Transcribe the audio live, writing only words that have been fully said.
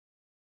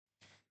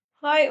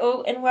Hi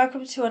all and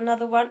welcome to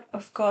another one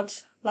of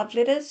God's Love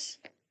Letters.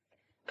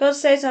 God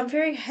says, I'm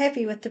very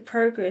happy with the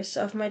progress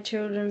of my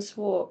children's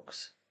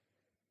walks.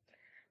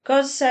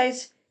 God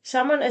says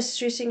someone is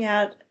stressing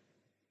out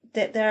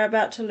that they're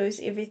about to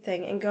lose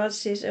everything, and God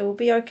says it will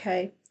be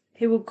okay.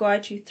 He will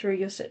guide you through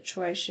your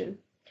situation.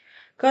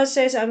 God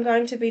says I'm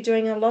going to be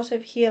doing a lot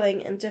of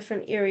healing in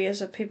different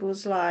areas of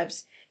people's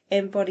lives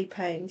and body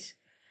pains.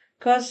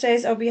 God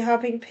says I'll be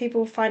helping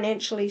people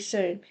financially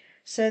soon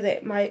so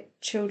that my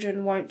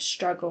children won't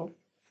struggle.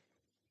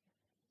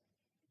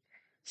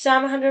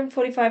 Psalm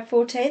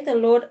 145:14, the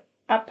Lord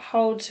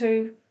upholds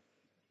who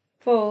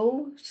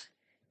falls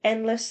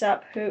and lifts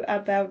up who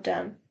are bowed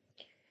down.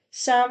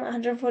 Psalm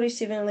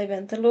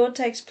 147:11, the Lord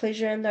takes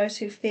pleasure in those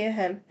who fear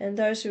him and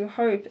those who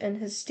hope in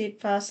his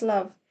steadfast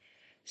love.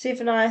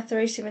 Zephaniah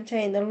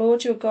 3:17, the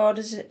Lord your God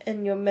is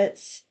in your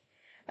midst,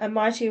 a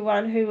mighty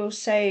one who will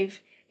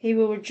save. He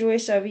will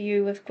rejoice over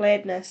you with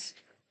gladness.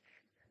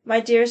 My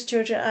dearest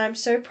children, I am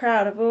so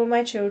proud of all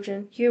my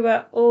children. You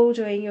are all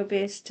doing your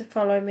best to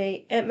follow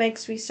me. It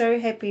makes me so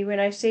happy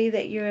when I see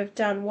that you have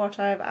done what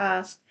I have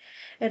asked.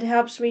 It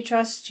helps me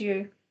trust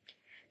you.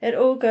 It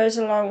all goes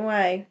a long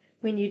way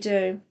when you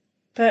do.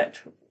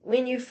 But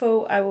when you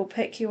fall, I will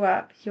pick you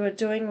up. You are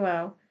doing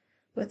well.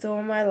 With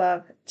all my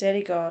love,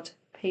 Daddy God,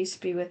 peace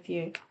be with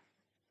you.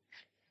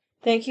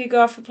 Thank you,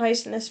 God, for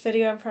placing this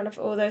video in front of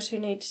all those who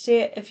need to see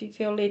it. If you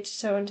feel led to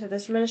sow into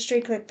this ministry,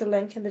 click the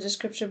link in the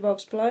description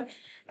box below.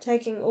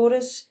 Taking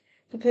orders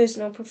for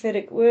personal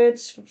prophetic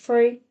words for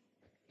free.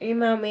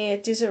 Email me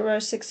at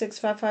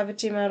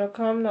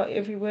desertrose6655@gmail.com. Not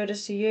every word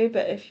is to you,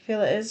 but if you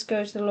feel it is,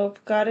 go to the Lord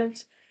for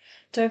guidance.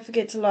 Don't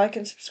forget to like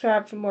and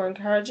subscribe for more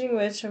encouraging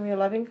words from your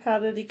loving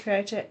Father, the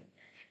Creator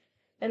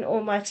and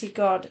Almighty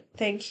God.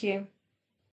 Thank you.